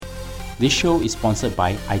This show is sponsored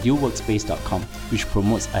by idealworkspace.com, which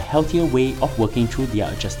promotes a healthier way of working through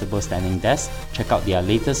their adjustable standing desk. Check out their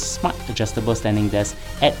latest smart adjustable standing desk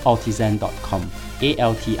at altizen.com,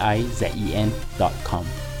 altizen.com.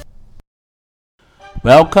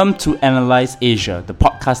 Welcome to Analyze Asia, the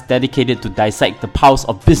podcast dedicated to dissect the pulse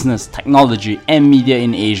of business, technology, and media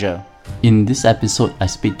in Asia. In this episode, I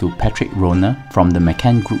speak to Patrick Rohner from the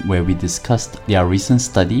McCann Group, where we discussed their recent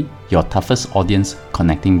study, Your Toughest Audience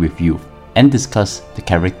Connecting with Youth, and discuss the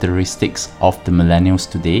characteristics of the millennials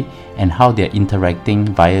today and how they're interacting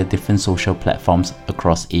via different social platforms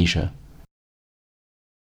across Asia.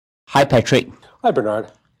 Hi, Patrick. Hi, Bernard.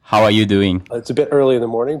 How are you doing? It's a bit early in the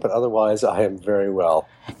morning, but otherwise I am very well.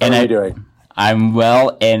 How are you doing? I'm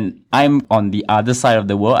well, and I'm on the other side of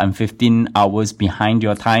the world. I'm 15 hours behind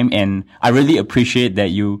your time, and I really appreciate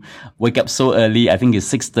that you wake up so early. I think it's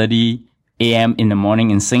 6:30 a.m. in the morning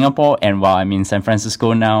in Singapore, and while I'm in San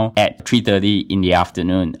Francisco now at 3:30 in the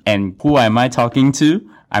afternoon. And who am I talking to?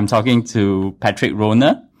 I'm talking to Patrick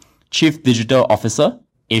Rohner, Chief Digital Officer,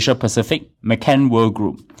 Asia Pacific, McCann World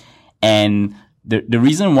Group. And the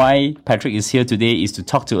reason why Patrick is here today is to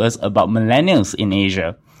talk to us about millennials in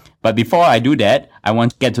Asia. But before I do that, I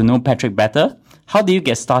want to get to know Patrick better. How did you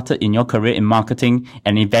get started in your career in marketing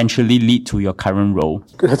and eventually lead to your current role?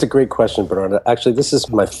 That's a great question, Bernard. Actually, this is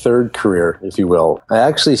my third career, if you will. I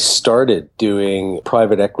actually started doing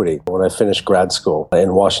private equity when I finished grad school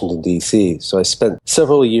in Washington, D.C. So I spent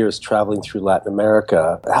several years traveling through Latin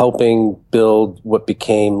America, helping build what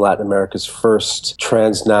became Latin America's first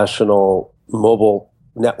transnational mobile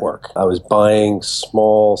network. I was buying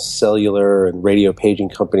small cellular and radio paging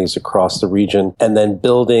companies across the region and then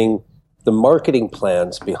building the marketing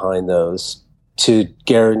plans behind those to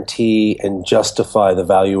guarantee and justify the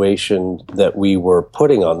valuation that we were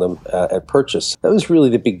putting on them at purchase. That was really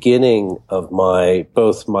the beginning of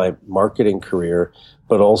both my marketing career,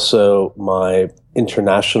 but also my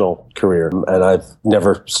international career. And I've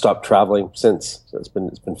never stopped traveling since. So it's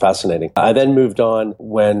been fascinating. I then moved on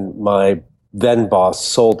when my then boss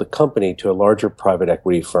sold the company to a larger private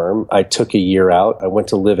equity firm. I took a year out. I went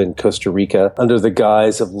to live in Costa Rica under the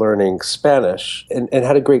guise of learning Spanish and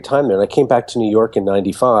had a great time there. And I came back to New York in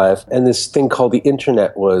 95, and this thing called the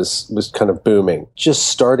internet was kind of booming, just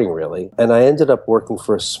starting really. And I ended up working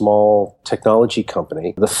for a small technology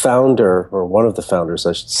company. The founder, or one of the founders,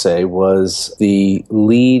 I should say, was the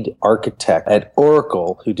lead architect at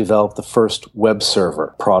Oracle, who developed the first web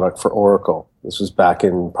server product for Oracle. This was back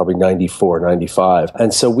in probably 94, 95.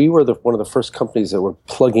 And so we were one of the first companies that were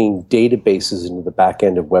plugging databases into the back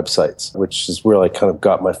end of websites, which is where I kind of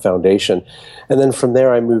got my foundation. And then from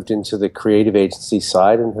there, I moved into the creative agency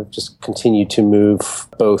side and have just continued to move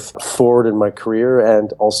both forward in my career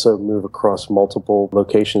and also move across multiple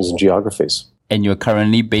locations and geographies. And you're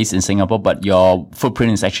currently based in Singapore, but your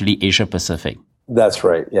footprint is actually Asia Pacific. That's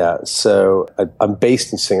right, yeah. So I'm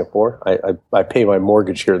based in Singapore. I pay my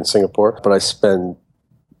mortgage here in Singapore, but I spend,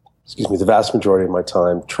 the vast majority of my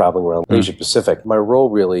time traveling around Asia Pacific. My role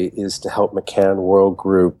really is to help McCann World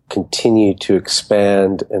Group continue to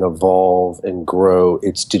expand and evolve and grow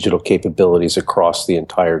its digital capabilities across the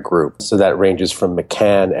entire group. So that ranges from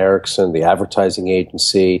McCann Erickson, the advertising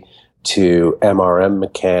agency, to MRM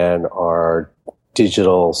McCann, our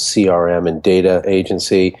digital CRM and data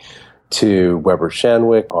agency, to Weber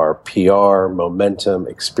Shandwick, our PR, momentum,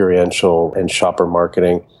 experiential, and shopper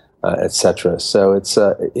marketing, etc. So it's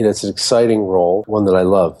an exciting role, one that I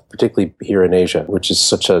love, particularly here in Asia, which is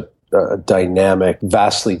such a dynamic,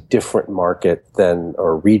 vastly different market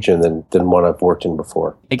or region than one I've worked in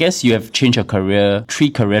before. I guess you have changed your career, 3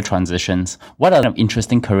 career transitions. What are the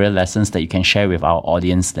interesting career lessons that you can share with our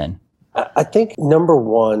audience then? I think number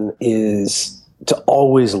one is to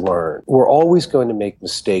always learn. We're always going to make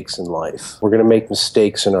mistakes in life. We're going to make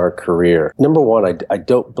mistakes in our career. Number one, I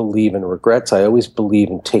don't believe in regrets. I always believe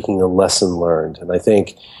in taking a lesson learned. And I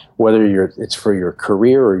think whether it's for your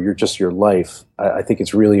career or your life, I think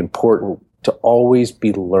it's really important to always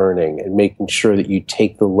be learning and making sure that you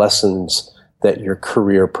take the lessons that your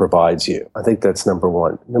career provides you. I think that's number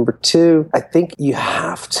one. Number two, I think you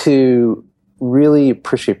have to really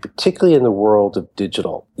appreciate, particularly in the world of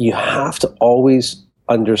digital, you have to always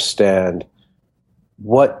understand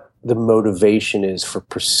what the motivation is for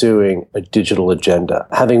pursuing a digital agenda.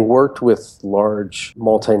 Having worked with large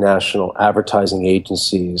multinational advertising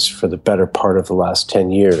agencies for the better part of the last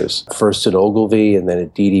 10 years, first at Ogilvy and then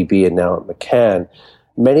at DDB and now at McCann,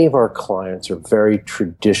 many of our clients are very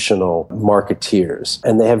traditional marketeers,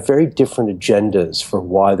 and they have very different agendas for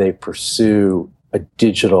why they pursue a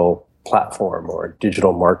digital platform or a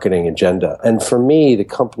digital marketing agenda. And for me, the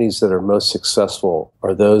companies that are most successful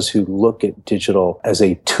are those who look at digital as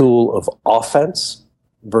a tool of offense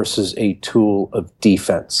versus a tool of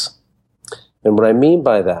defense. And what I mean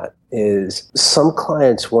by that is some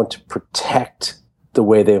clients want to protect the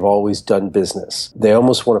way they've always done business. They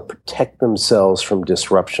almost want to protect themselves from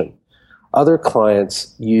disruption. Other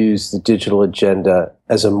clients use the digital agenda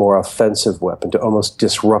as a more offensive weapon to almost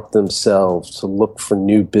disrupt themselves, to look for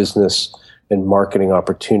new business and marketing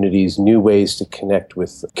opportunities, new ways to connect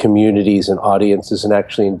with communities and audiences, and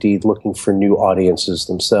actually indeed looking for new audiences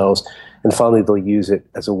themselves. And finally, they'll use it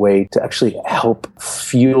as a way to actually help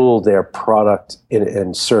fuel their product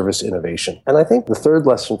and service innovation. And I think the third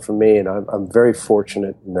lesson for me, and I'm very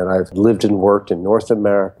fortunate in that I've lived and worked in North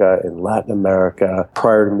America, in Latin America.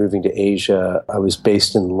 Prior to moving to Asia, I was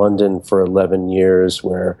based in London for 11 years,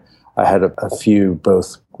 where I had a few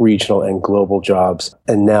both regional and global jobs.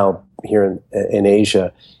 And now here in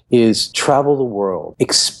Asia, is travel the world,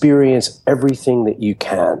 experience everything that you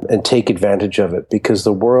can, and take advantage of it, because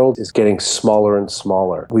the world is getting smaller and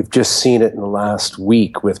smaller. We've just seen it in the last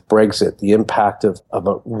week with Brexit, the impact of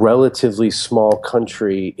a relatively small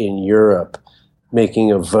country in Europe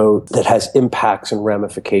making a vote that has impacts and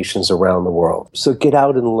ramifications around the world. So get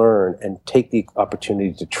out and learn and take the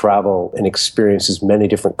opportunity to travel and experience as many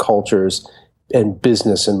different cultures and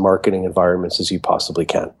business and marketing environments as you possibly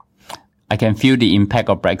can. I can feel the impact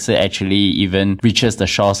of Brexit actually even reaches the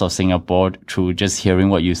shores of Singapore through just hearing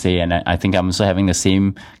what you say. And I think I'm also having the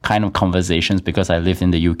same kind of conversations because I lived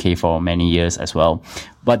in the UK for many years as well.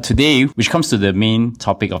 But today, which comes to the main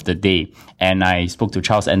topic of the day, and I spoke to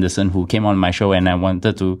Charles Anderson, who came on my show, and I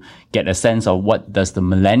wanted to get a sense of what does the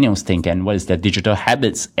millennials think and what is their digital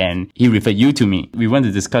habits. And he referred you to me. We want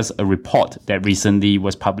to discuss a report that recently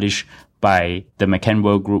was published by the McCann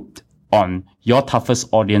World Group on your toughest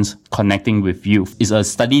audience connecting with youth. It's a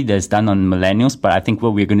study that's done on millennials, but I think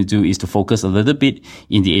what we're going to do is to focus a little bit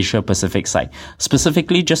in the Asia Pacific side.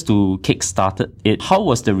 Specifically, just to kickstart it, how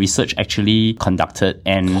was the research actually conducted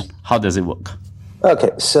and how does it work?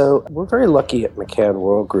 Okay, so we're very lucky at McCann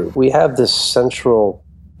World Group. We have this central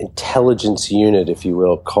intelligence unit, if you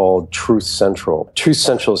will, called Truth Central. Truth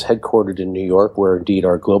Central is headquartered in New York, where indeed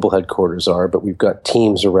our global headquarters are, but we've got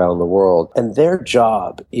teams around the world. And their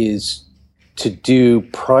job is to do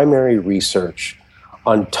primary research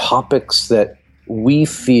on topics that we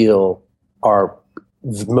feel are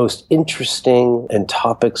the most interesting and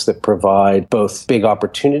topics that provide both big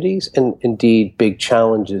opportunities and indeed big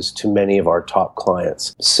challenges to many of our top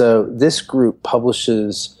clients. So this group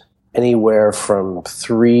publishes anywhere from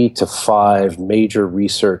 3 to 5 major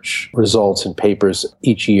research results and papers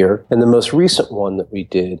each year. And the most recent one that we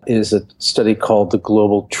did is a study called The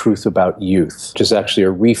Global Truth About Youth, which is actually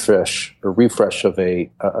a refresh of a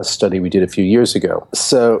study we did a few years ago.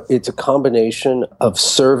 So it's a combination of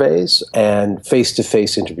surveys and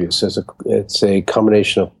face-to-face interviews. So it's a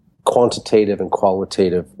combination of quantitative and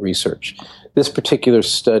qualitative research. This particular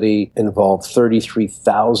study involved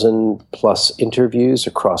 33,000 plus interviews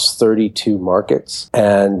across 32 markets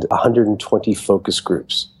and 120 focus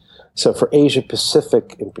groups. So for Asia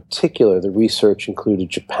Pacific in particular, the research included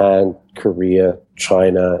Japan, Korea,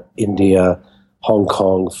 China, India, Hong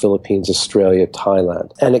Kong, Philippines, Australia,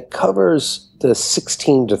 Thailand. And it covers the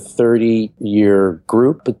 16 to 30 year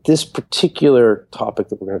group. But this particular topic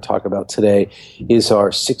that we're going to talk about today is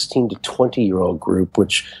our 16 to 20-year-old group,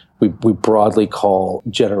 which we broadly call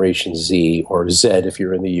Generation Z, or Z if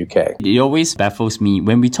you're in the UK. It always baffles me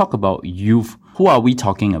when we talk about youth, who are we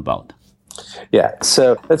talking about? Yeah,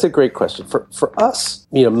 so that's a great question. For us,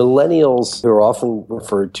 millennials, who are often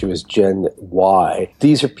referred to as Gen Y,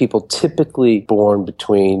 these are people typically born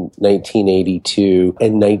between 1982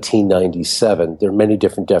 and 1997. There are many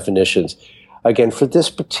different definitions. Again, for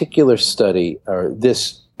this particular study, or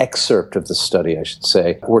this excerpt of the study, I should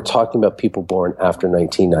say, we're talking about people born after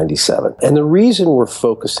 1997. And the reason we're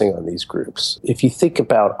focusing on these groups, if you think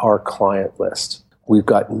about our client list, we've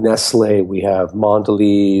got Nestle, we have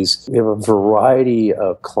Mondelez, we have a variety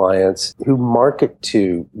of clients who market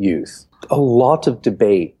to youth. A lot of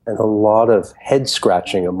debate and a lot of head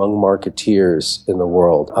scratching among marketeers in the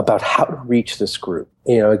world about how to reach this group.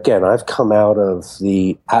 Again, I've come out of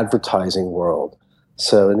the advertising world.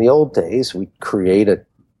 So in the old days, we'd create a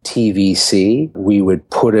TVC. We would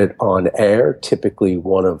put it on air, typically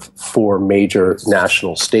one of 4 major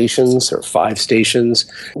national stations or 5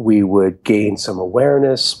 stations. We would gain some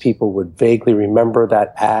awareness. People would vaguely remember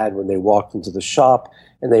that ad when they walked into the shop,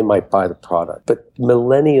 and they might buy the product. But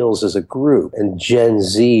millennials as a group and Gen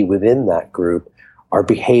Z within that group are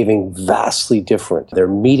behaving vastly different. Their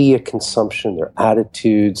media consumption, their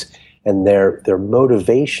attitudes and their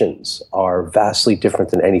motivations are vastly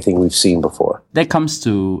different than anything we've seen before. That comes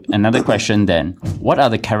to another question then. What are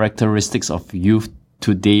the characteristics of youth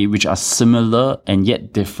today which are similar and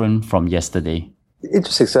yet different from yesterday?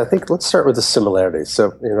 Interesting. So I think let's start with the similarities.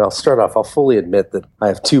 So, I'll start off. I'll fully admit that I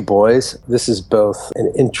have two boys. This is both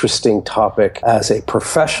an interesting topic as a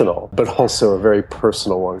professional, but also a very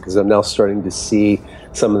personal one, because I'm now starting to see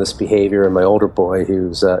some of this behavior in my older boy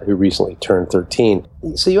who recently turned 13.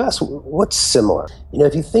 So you ask, what's similar?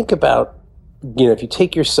 If you think about, if you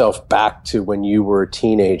take yourself back to when you were a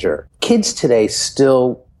teenager, kids today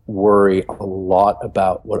still worry a lot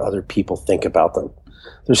about what other people think about them.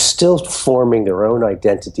 They're still forming their own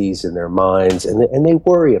identities in their minds, and they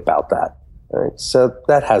worry about that. Right? So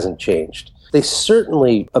that hasn't changed. They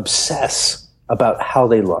certainly obsess about how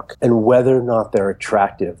they look and whether or not they're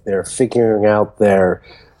attractive. They're figuring out their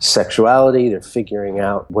sexuality, they're figuring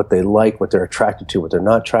out what they like, what they're attracted to, what they're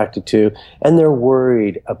not attracted to, and they're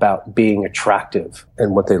worried about being attractive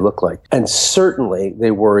and what they look like. And certainly they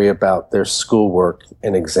worry about their schoolwork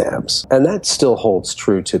and exams. And that still holds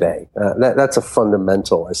true today. That's a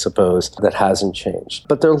fundamental, I suppose, that hasn't changed.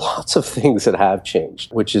 But there are lots of things that have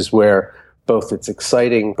changed, which is where both it's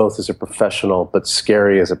exciting, both as a professional, but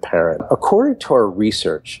scary as a parent. According to our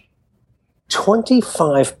research,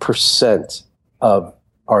 25% of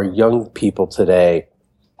our young people today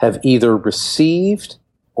have either received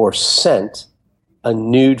or sent a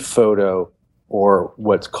nude photo or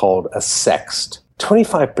what's called a sext.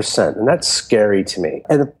 25%, and that's scary to me.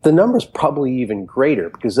 And the number's probably even greater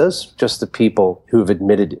because those are just the people who have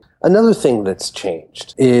admitted it. Another thing that's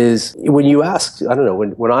changed is when you ask, I don't know,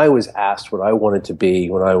 when I was asked what I wanted to be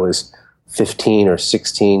when I was 15 or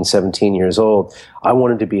 16, 17 years old, I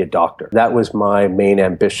wanted to be a doctor. That was my main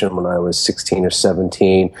ambition when I was 16 or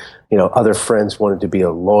 17. Other friends wanted to be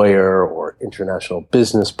a lawyer or international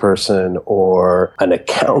business person or an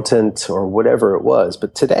accountant or whatever it was.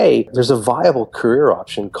 But today, there's a viable career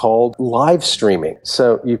option called live streaming.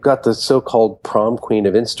 So you've got the so-called prom queen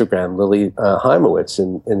of Instagram, Lily Heimowitz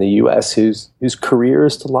in the US, whose career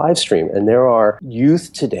is to live stream. And there are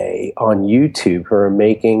youth today on YouTube who are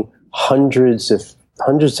making hundreds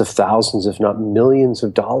of thousands, if not millions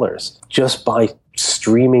of dollars just by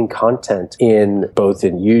streaming content in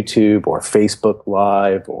YouTube or Facebook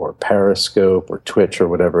Live or Periscope or Twitch or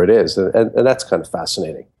whatever it is. And that's kind of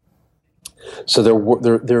fascinating. So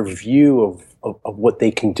their view of what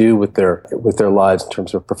they can do with their lives in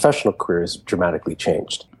terms of professional careers dramatically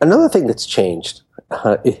changed. Another thing that's changed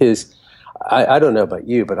is, I don't know about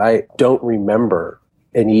you, but I don't remember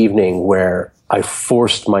an evening where I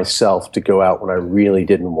forced myself to go out when I really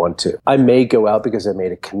didn't want to. I may go out because I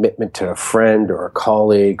made a commitment to a friend or a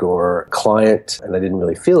colleague or a client and I didn't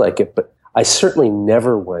really feel like it, but I certainly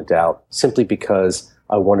never went out simply because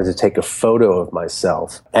I wanted to take a photo of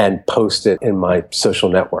myself and post it in my social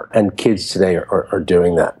network. And kids today are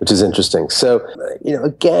doing that, which is interesting. So,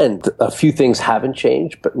 again, a few things haven't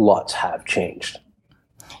changed, but lots have changed.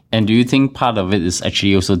 And do you think part of it is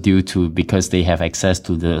actually also due to because they have access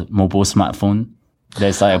to the mobile smartphone?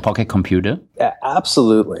 There's like a pocket computer? Yeah,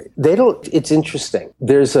 absolutely. It's interesting.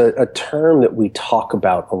 There's a term that we talk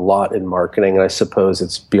about a lot in marketing, and I suppose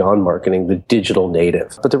it's beyond marketing, the digital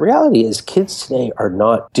native. But the reality is kids today are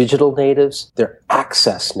not digital natives, they're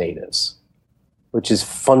access natives, which is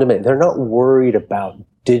fundamental. They're not worried about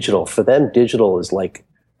digital. For them, digital is like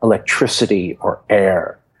electricity or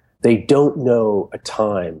air. They don't know a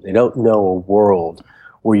time, they don't know a world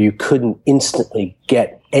where you couldn't instantly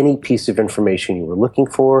get any piece of information you were looking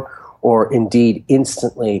for, or indeed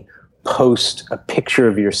instantly post a picture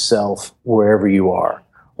of yourself wherever you are,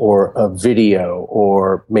 or a video,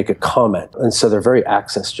 or make a comment. And so they're very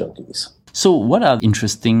access junkies. So what are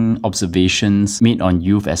interesting observations made on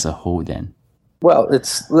youth as a whole then? Well,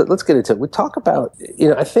 let's get into it. We talk about,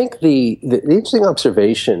 I think the interesting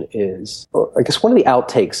observation is, I guess one of the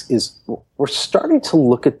outtakes is we're starting to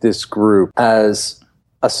look at this group as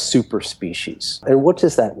a super species. And what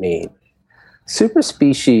does that mean? Super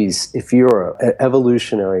species, if you're an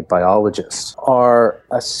evolutionary biologist, are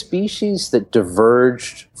a species that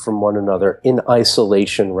diverged from one another in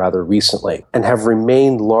isolation rather recently and have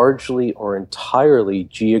remained largely or entirely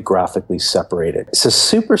geographically separated. So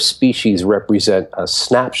super species represent a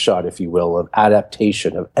snapshot, if you will, of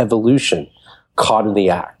adaptation, of evolution caught in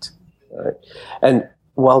the act. Right? And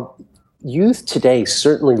while youth today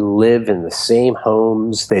certainly live in the same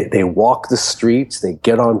homes. They walk the streets, they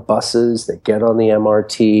get on buses, they get on the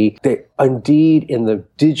MRT. They indeed, in the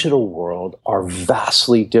digital world, are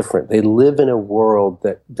vastly different. They live in a world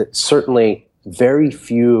that certainly very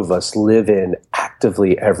few of us live in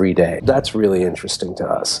actively every day. That's really interesting to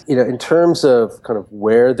us. In terms of kind of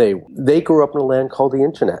where they grew up in a land called the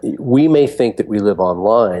internet. We may think that we live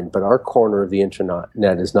online, but our corner of the internet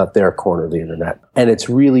is not their corner of the internet. And it's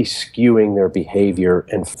really skewing their behavior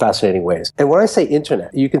in fascinating ways. And when I say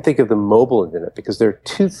internet, you can think of the mobile internet because there are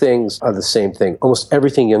two things are the same thing. Almost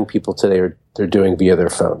everything young people today they're doing via their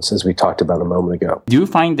phones, as we talked about a moment ago. Do you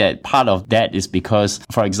find that part of that is because,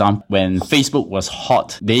 for example, when Facebook was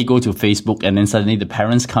hot, they go to Facebook and then suddenly the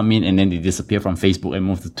parents come in and then they disappear from Facebook and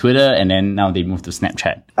move to Twitter and then now they move to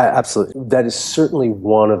Snapchat? Absolutely. That is certainly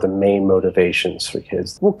one of the main motivations for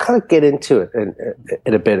kids. We'll kind of get into it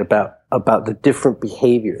in a bit about the different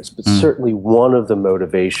behaviors, but certainly one of the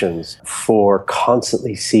motivations for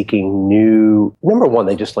constantly seeking new, number one,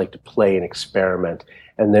 they just like to play and experiment.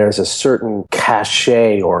 And there's a certain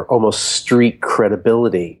cachet or almost street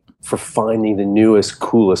credibility for finding the newest,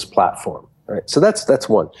 coolest platform. Right? So that's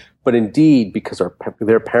one. But indeed, because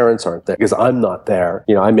their parents aren't there, because I'm not there,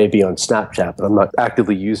 I may be on Snapchat, but I'm not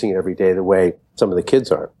actively using it every day the way some of the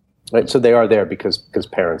kids are. Right? So they are there because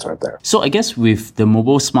parents aren't there. So I guess with the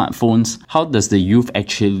mobile smartphones, how does the youth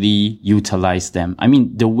actually utilize them? I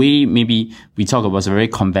mean, the way maybe we talk about very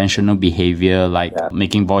conventional behavior, like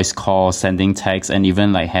making voice calls, sending texts, and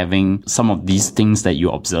even like having some of these things that you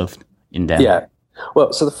observed in them. Yeah.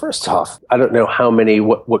 Well, so the first off, I don't know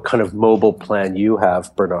what kind of mobile plan you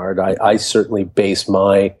have, Bernard. I certainly base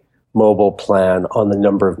my mobile plan on the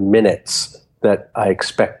number of minutes that I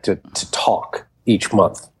expect to talk each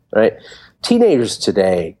month. Right? Teenagers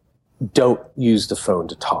today don't use the phone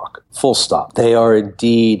to talk, full stop. They are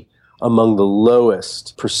indeed among the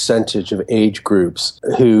lowest percentage of age groups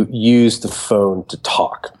who use the phone to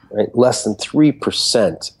talk. Right? Less than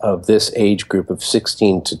 3% of this age group of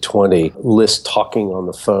 16 to 20 list talking on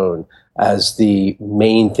the phone as the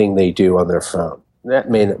main thing they do on their phone. That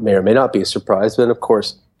may or may not be a surprise, but of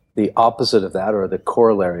course, the opposite of that or the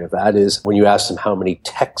corollary of that is when you ask them how many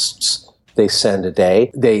texts they send a day,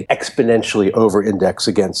 they exponentially over-index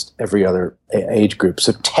against every other age group.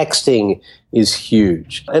 So texting is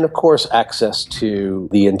huge. And of course, access to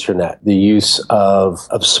the internet, the use of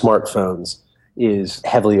smartphones is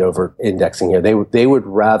heavily over-indexing here. They would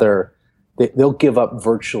rather, they'll give up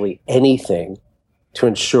virtually anything to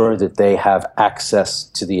ensure that they have access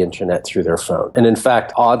to the internet through their phone. And in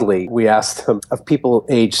fact, oddly, we asked them, of people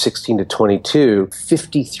aged 16 to 22,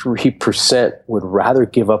 53% would rather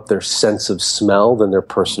give up their sense of smell than their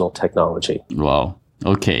personal technology. Wow.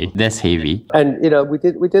 Okay, that's heavy. And, we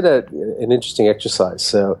did an interesting exercise.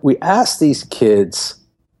 So we asked these kids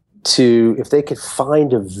if they could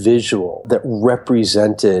find a visual that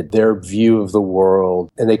represented their view of the world.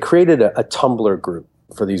 And they created a Tumblr group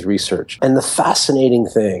for these research. And the fascinating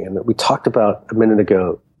thing, and that we talked about a minute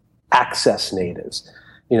ago, access natives.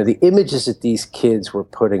 The images that these kids were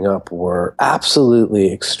putting up were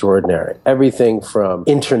absolutely extraordinary. Everything from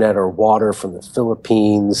internet or water from the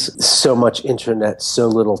Philippines, so much internet, so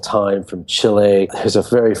little time from Chile. There's a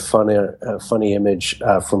very funny image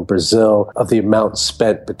from Brazil of the amount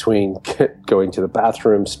spent between going to the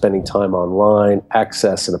bathroom, spending time online,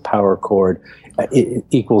 access and a power cord. It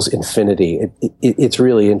equals infinity. It's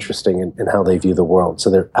really interesting in how they view the world. So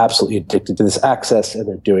they're absolutely addicted to this access and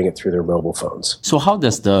they're doing it through their mobile phones. So how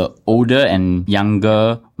does the older and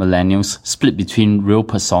younger millennials split between real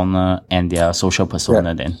persona and their social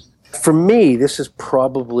persona then? For me, this is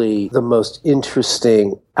probably the most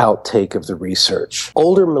interesting outtake of the research.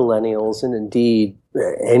 Older millennials, and indeed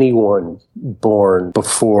anyone born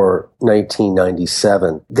before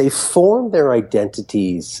 1997, they form their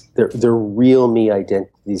identities, their real me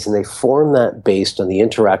identities, and they form that based on the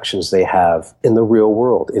interactions they have in the real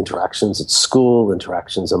world. Interactions at school,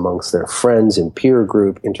 interactions amongst their friends in peer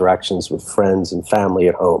group, interactions with friends and family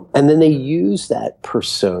at home. And then they use that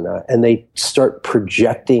persona and they start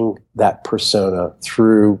projecting that persona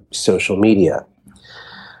through social media.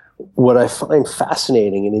 What I find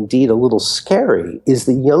fascinating and indeed a little scary is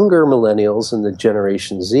the younger millennials and the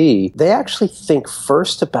Generation Z, they actually think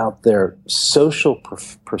first about their social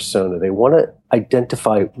persona. They want to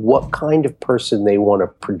identify what kind of person they want to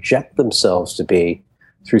project themselves to be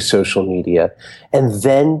through social media and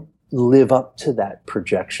then live up to that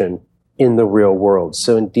projection in the real world.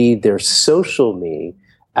 So indeed, their social me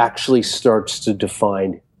actually starts to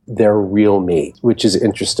define their real me, which is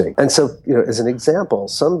interesting. And so, as an example,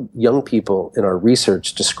 some young people in our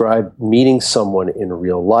research describe meeting someone in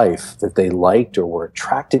real life that they liked or were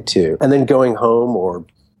attracted to, and then going home or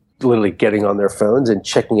literally getting on their phones and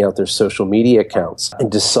checking out their social media accounts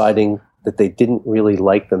and deciding that they didn't really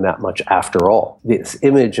like them that much after all. This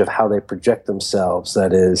image of how they project themselves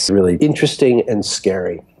that is really interesting and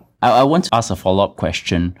scary. I want to ask a follow-up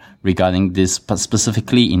question regarding this, but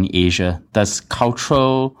specifically in Asia. Does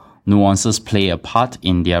cultural nuances play a part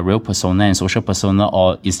in their real persona and social persona,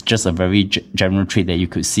 or is just a very general trait that you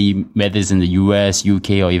could see, whether it's in the US,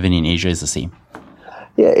 UK, or even in Asia, is the same?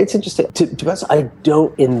 Yeah, it's interesting. To be honest,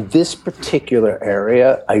 in this particular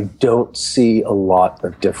area, I don't see a lot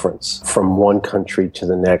of difference from one country to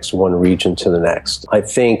the next, one region to the next. I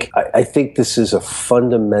think this is a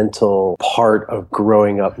fundamental part of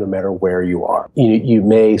growing up no matter where you are.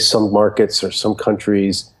 Some markets or some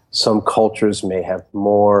countries, some cultures may have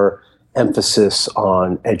more emphasis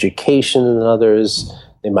on education than others.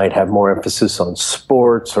 They might have more emphasis on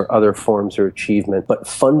sports or other forms of achievement. But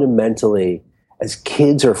fundamentally, as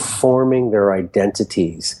kids are forming their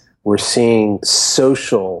identities, we're seeing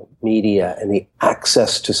social media and the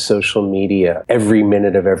access to social media every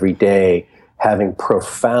minute of every day having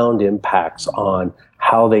profound impacts on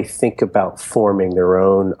how they think about forming their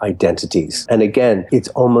own identities. And again, it's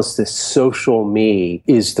almost this social me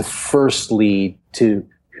is the first lead to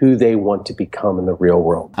who they want to become in the real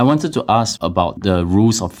world. I wanted to ask about the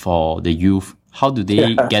rules for the youth. How do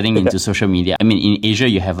they getting into social media? I mean, in Asia,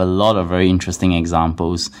 you have a lot of very interesting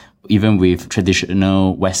examples, even with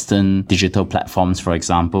traditional Western digital platforms, for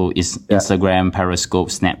example, is Instagram, Periscope,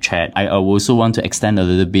 Snapchat. I also want to extend a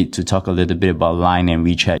little bit to talk a little bit about Line and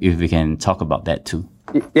WeChat, if we can talk about that too.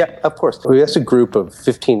 Yeah, of course. We asked a group of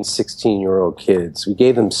 15, 16-year-old kids. We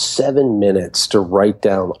gave them 7 minutes to write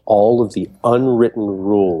down all of the unwritten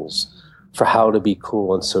rules for how to be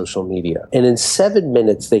cool on social media. And in 7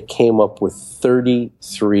 minutes, they came up with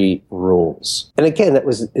 33 rules. And again, that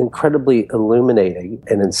was incredibly illuminating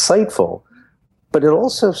and insightful, but it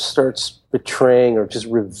also starts betraying or just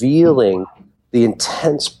revealing the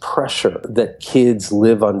intense pressure that kids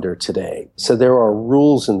live under today. So there are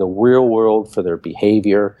rules in the real world for their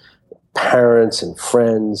behavior. Parents and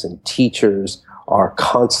friends and teachers are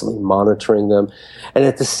constantly monitoring them. And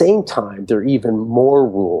at the same time, there are even more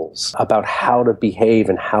rules about how to behave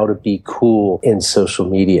and how to be cool in social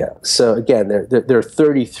media. So again, there are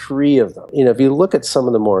 33 of them. If you look at some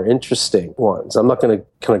of the more interesting ones, I'm not going to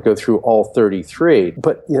kind of go through all 33,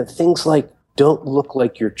 but things like don't look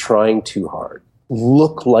like you're trying too hard.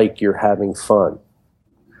 Look like you're having fun.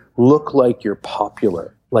 Look like you're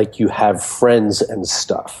popular, like you have friends and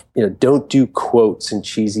stuff. Don't do quotes and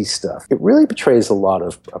cheesy stuff. It really betrays a lot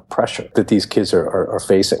of pressure that these kids are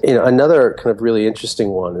facing. Another kind of really interesting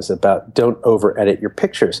one is about don't over-edit your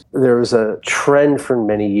pictures. There was a trend for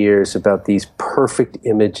many years about these perfect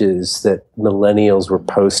images that millennials were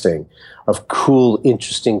posting of cool,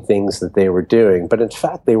 interesting things that they were doing. But in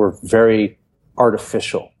fact, they were very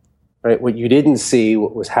artificial. Right? What you didn't see,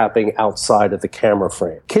 what was happening outside of the camera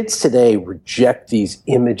frame. Kids today reject these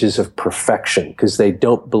images of perfection because they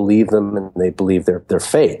don't believe them and they believe they're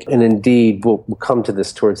fake. And indeed, we'll come to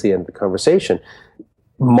this towards the end of the conversation.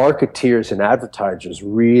 Marketeers and advertisers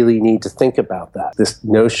really need to think about that. This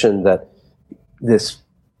notion that this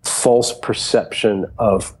false perception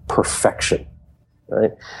of perfection.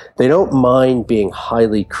 Right? They don't mind being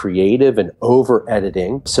highly creative and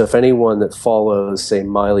over-editing. So if anyone that follows, say,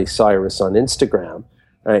 Miley Cyrus on Instagram,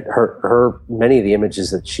 right, her many of the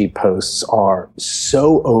images that she posts are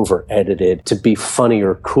so over-edited to be funny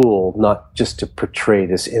or cool, not just to portray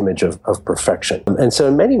this image of perfection. And so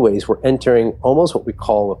in many ways, we're entering almost what we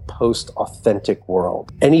call a post-authentic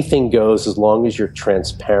world. Anything goes as long as you're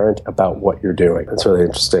transparent about what you're doing. That's really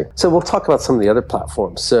interesting. So we'll talk about some of the other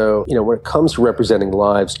platforms. So, when it comes to representing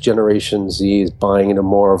lives, Generation Z is buying into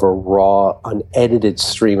more of a raw, unedited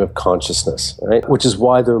stream of consciousness, right? Which is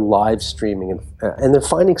why they're live streaming and they're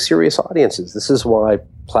finding serious audiences. This is why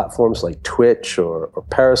platforms like Twitch or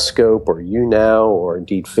Periscope or YouNow or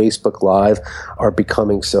indeed Facebook Live are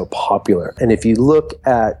becoming so popular. And if you look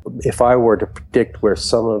at, if I were to predict where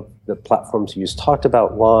some of the platforms you just talked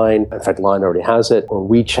about, Line, in fact, Line already has it, or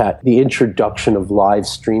WeChat, the introduction of live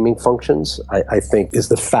streaming functions, I think, is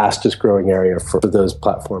the fastest growing area for those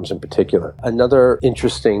platforms in particular. Another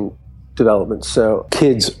interesting development. So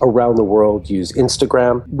kids around the world use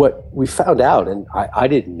Instagram. What we found out, and I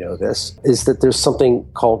didn't know this, is that there's something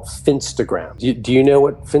called Finstagram. Do you know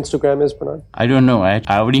what Finstagram is, Bernard? I don't know. I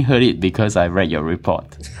only heard it because I read your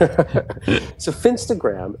report. So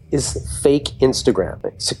Finstagram is fake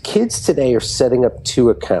Instagram. So kids today are setting up 2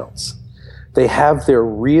 accounts. They have their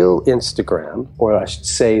real Instagram, or I should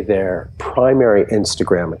say their primary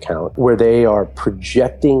Instagram account, where they are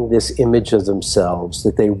projecting this image of themselves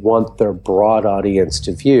that they want their broad audience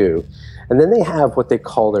to view. And then they have what they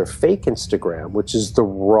call their fake Instagram, which is the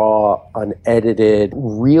raw, unedited,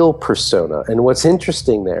 real persona. And what's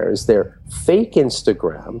interesting there is their fake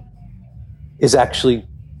Instagram is actually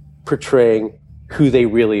portraying who they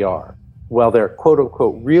really are, while their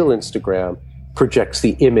quote-unquote real Instagram projects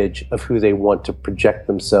the image of who they want to project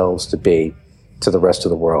themselves to be to the rest of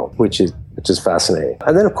the world, which is fascinating.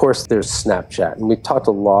 And then, of course, there's Snapchat. And we've talked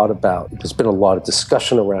a lot about, there's been a lot of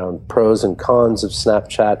discussion around pros and cons of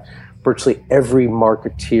Snapchat. Virtually every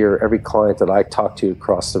marketeer, every client that I talk to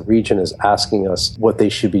across the region is asking us what they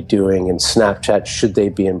should be doing in Snapchat, should they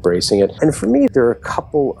be embracing it. And for me, there are a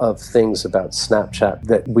couple of things about Snapchat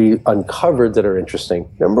that we uncovered that are interesting.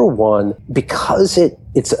 Number one, because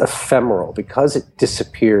it's ephemeral, because it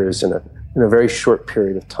disappears in a very short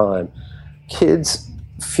period of time, kids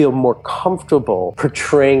feel more comfortable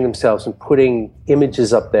portraying themselves and putting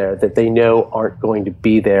images up there that they know aren't going to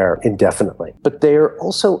be there indefinitely. But they're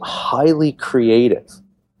also highly creative,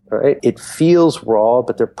 right? It feels raw,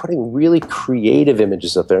 but they're putting really creative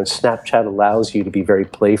images up there, and Snapchat allows you to be very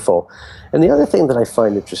playful. And the other thing that I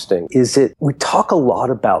find interesting is that we talk a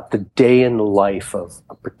lot about the day in the life of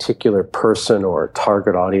a particular person or a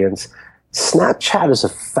target audience. Snapchat is a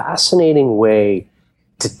fascinating way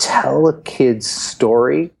to tell a kid's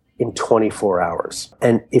story in 24 hours.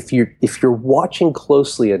 And if you're watching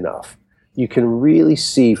closely enough, you can really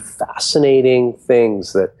see fascinating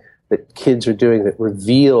things that kids are doing that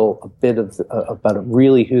reveal a bit of about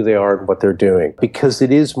really who they are and what they're doing, because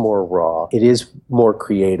it is more raw, it is more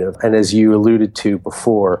creative, and as you alluded to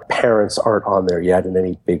before, parents aren't on there yet in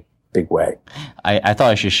any big way. I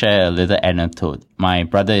thought I should share a little anecdote. My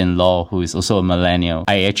brother-in-law, who is also a millennial,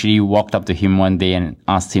 I actually walked up to him one day and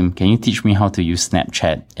asked him, can you teach me how to use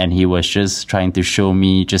Snapchat? And he was just trying to show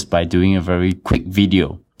me just by doing a very quick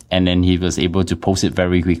video. And then he was able to post it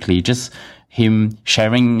very quickly. Just him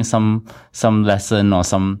sharing some lesson or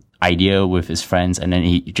some idea with his friends, and then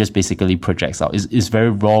he just basically projects out. It's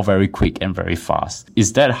very raw, very quick, and very fast.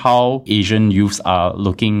 Is that how Asian youths are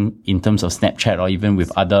looking in terms of Snapchat, or even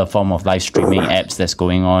with other form of live streaming apps that's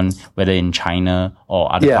going on, whether in China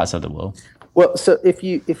or other parts of the world? Well, so if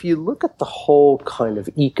you look at the whole kind of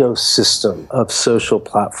ecosystem of social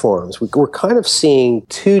platforms, we're kind of seeing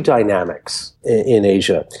two dynamics in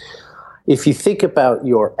Asia. If you think about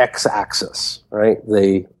your x-axis, right,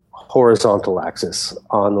 the horizontal axis,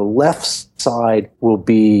 on the left side will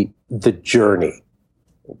be the journey.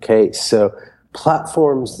 Okay, so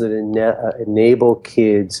platforms that enable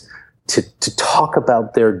kids to talk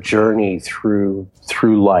about their journey through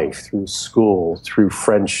life, through school, through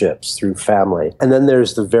friendships, through family. And then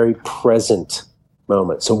there's the very present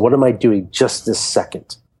moment. So what am I doing just this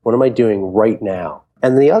second? What am I doing right now?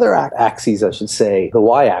 And the other axes, I should say, the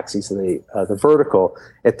y-axis, the vertical,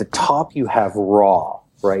 at the top you have raw,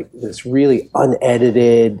 right? This really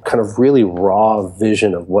unedited, kind of really raw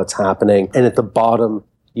vision of what's happening. And at the bottom,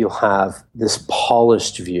 you'll have this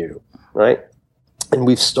polished view, right? And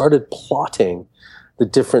we've started plotting the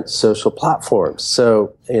different social platforms.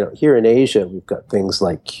 So, here in Asia, we've got things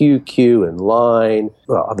like QQ and Line,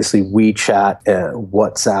 well, obviously WeChat,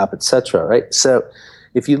 WhatsApp, etc., right? So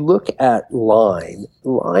if you look at Line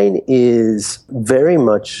is very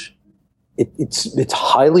much, it's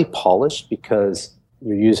highly polished because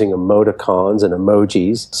you're using emoticons and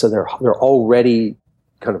emojis, so they're already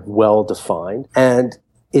kind of well defined, and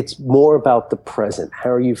it's more about the present. How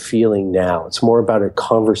are you feeling now? It's more about a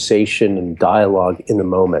conversation and dialogue in the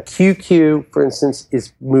moment. QQ, for instance,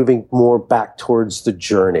 is moving more back towards the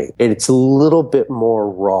journey. It's a little bit more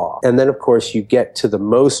raw. And then, of course, you get to the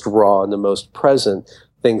most raw and the most present.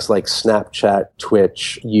 Things like Snapchat,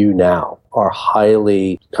 Twitch, YouNow are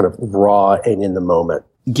highly kind of raw and in the moment.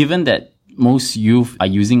 Given that most youth are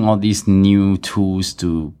using all these new tools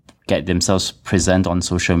to get themselves present on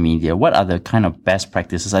social media, what are the kind of best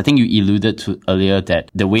practices? I think you alluded to earlier that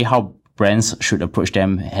the way how brands should approach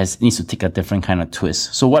them needs to take a different kind of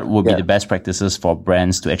twist. So what would be the best practices for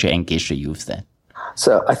brands to actually engage the youth then?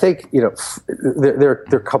 So I think, there are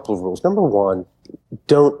a couple of rules. Number one,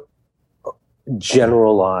 don't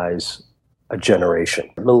generalize a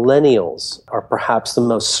generation. Millennials are perhaps the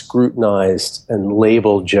most scrutinized and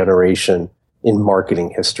labeled generation in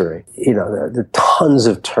marketing history. There are tons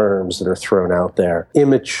of terms that are thrown out there.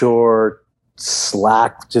 Immature,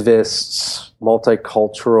 slacktivists,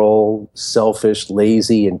 multicultural, selfish,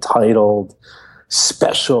 lazy, entitled,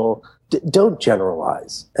 special. Don't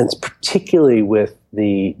generalize. And particularly with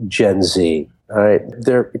the Gen Z. All right,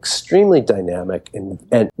 they're extremely dynamic,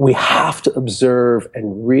 and we have to observe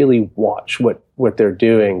and really watch what they're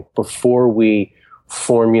doing before we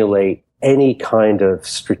formulate any kind of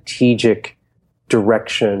strategic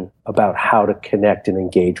direction about how to connect and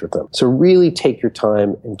engage with them. So really take your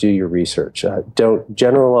time and do your research. Don't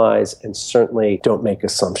generalize, and certainly don't make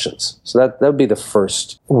assumptions. So that would be the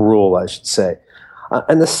first rule, I should say.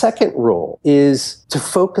 And the second rule is to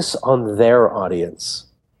focus on their audience,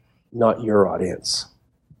 not your audience.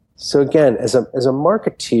 So again, as a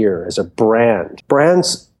marketeer, as a brand,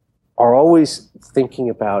 brands are always thinking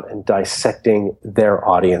about and dissecting their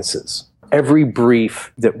audiences. Every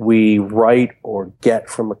brief that we write or get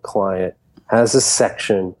from a client has a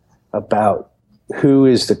section about who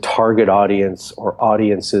is the target audience or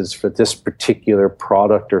audiences for this particular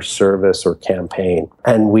product or service or campaign.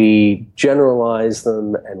 And we generalize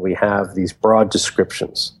them and we have these broad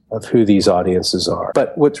descriptions of who these audiences are.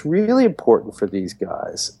 But what's really important for these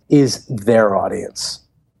guys is their audience,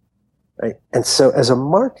 right? And so as a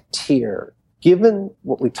marketeer, given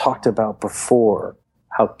what we talked about before,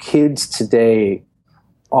 how kids today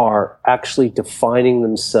are actually defining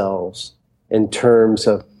themselves in terms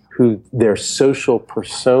of who their social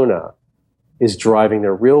persona is driving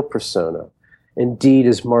their real persona. Indeed,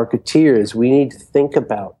 as marketeers, we need to think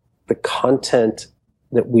about the content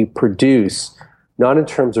that we produce, not in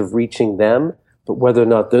terms of reaching them, but whether or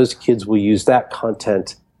not those kids will use that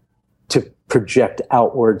content to project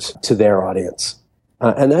outwards to their audience.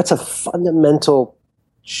 And that's a fundamental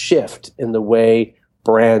shift in the way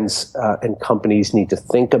brands and companies need to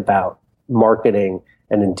think about marketing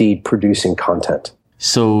and indeed producing content.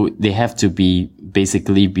 So they have to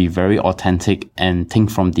basically be very authentic and think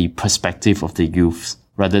from the perspective of the youth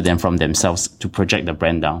rather than from themselves to project the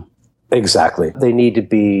brand down. Exactly. They need to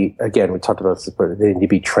be, again, we talked about this, but they need to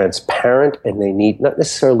be transparent and they need not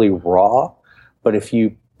necessarily raw, but if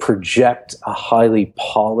you project a highly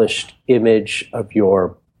polished image of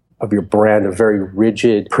your brand, a very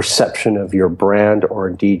rigid perception of your brand or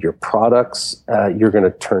indeed your products, you're going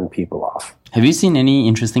to turn people off. Have you seen any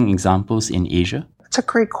interesting examples in Asia? That's a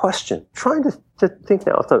great question. Trying to think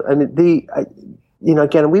now. I mean,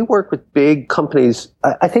 again, we work with big companies.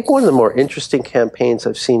 I think one of the more interesting campaigns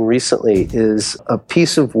I've seen recently is a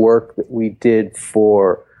piece of work that we did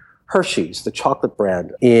for Hershey's, the chocolate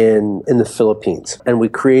brand in the Philippines. And we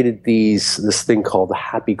created this thing called the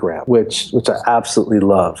Happy Gram, which I absolutely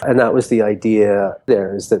love. And that was the idea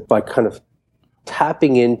there, is that by kind of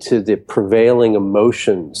tapping into the prevailing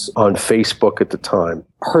emotions on Facebook at the time,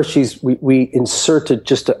 Hershey's, we inserted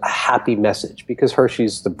just a happy message, because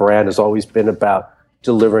Hershey's, the brand, has always been about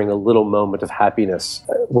delivering a little moment of happiness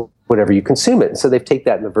whenever you consume it. And so they've taken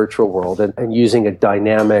that in the virtual world and using a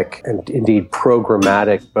dynamic and indeed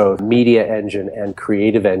programmatic both media engine and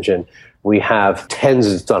creative engine. We have tens,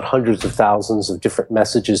 if not hundreds of thousands of different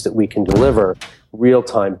messages that we can deliver real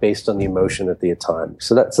time based on the emotion at the time.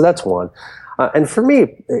 So that's one. And for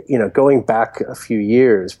me, going back a few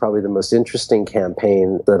years, probably the most interesting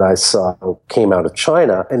campaign that I saw came out of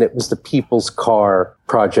China, and it was the People's Car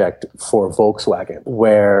project for Volkswagen,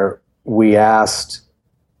 where we asked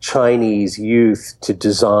Chinese youth to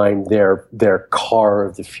design their car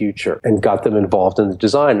of the future and got them involved in the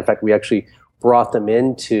design. In fact, we actually brought them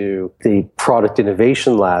into the product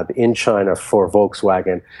innovation lab in China for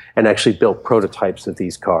Volkswagen and actually built prototypes of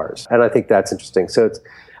these cars. And I think that's interesting.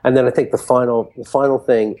 And then I think the final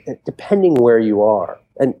thing, depending where you are,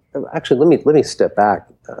 and actually let me step back.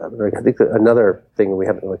 I think that another thing we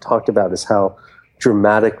haven't really talked about is how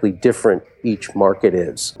dramatically different each market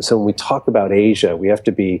is. So when we talk about Asia, we have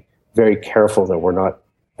to be very careful that we're not,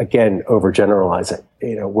 again, overgeneralizing.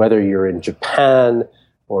 Whether you're in Japan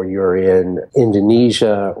or you're in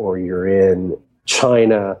Indonesia or you're in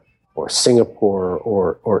China or Singapore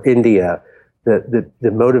or India,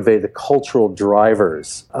 the cultural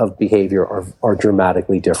drivers of behavior are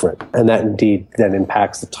dramatically different. And that indeed then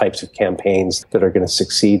impacts the types of campaigns that are going to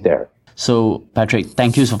succeed there. So, Patrick,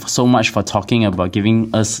 thank you so much for talking about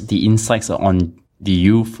giving us the insights on the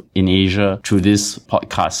youth in Asia through this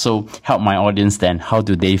podcast. So help my audience then. How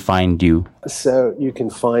do they find you? So you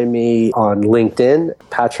can find me on LinkedIn,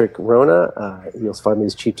 Patrick Rona. You'll find me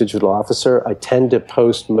as Chief Digital Officer. I tend to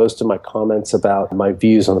post most of my comments about my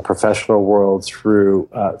views on the professional world through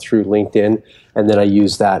LinkedIn. And then I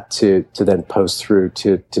use that to then post through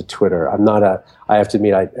to Twitter. I have to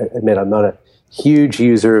admit, I'm not a huge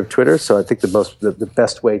user of Twitter. So I think the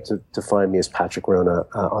best way to find me is Patrick Rona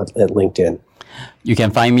at LinkedIn. You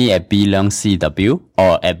can find me at bleungcw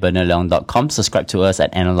or at bernardleung.com. Subscribe to us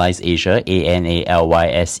at Analyze Asia,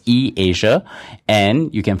 ANALYSE Asia.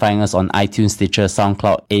 And you can find us on iTunes, Stitcher,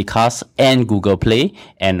 SoundCloud, Acast, and Google Play.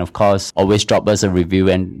 And of course, always drop us a review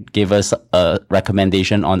and give us a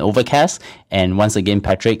recommendation on Overcast. And once again,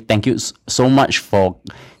 Patrick, thank you so much for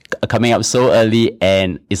coming up so early.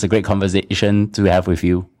 And it's a great conversation to have with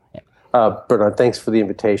you. Bernard, thanks for the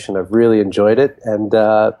invitation. I've really enjoyed it, and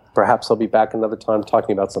perhaps I'll be back another time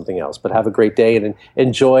talking about something else. But have a great day and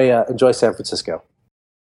enjoy San Francisco.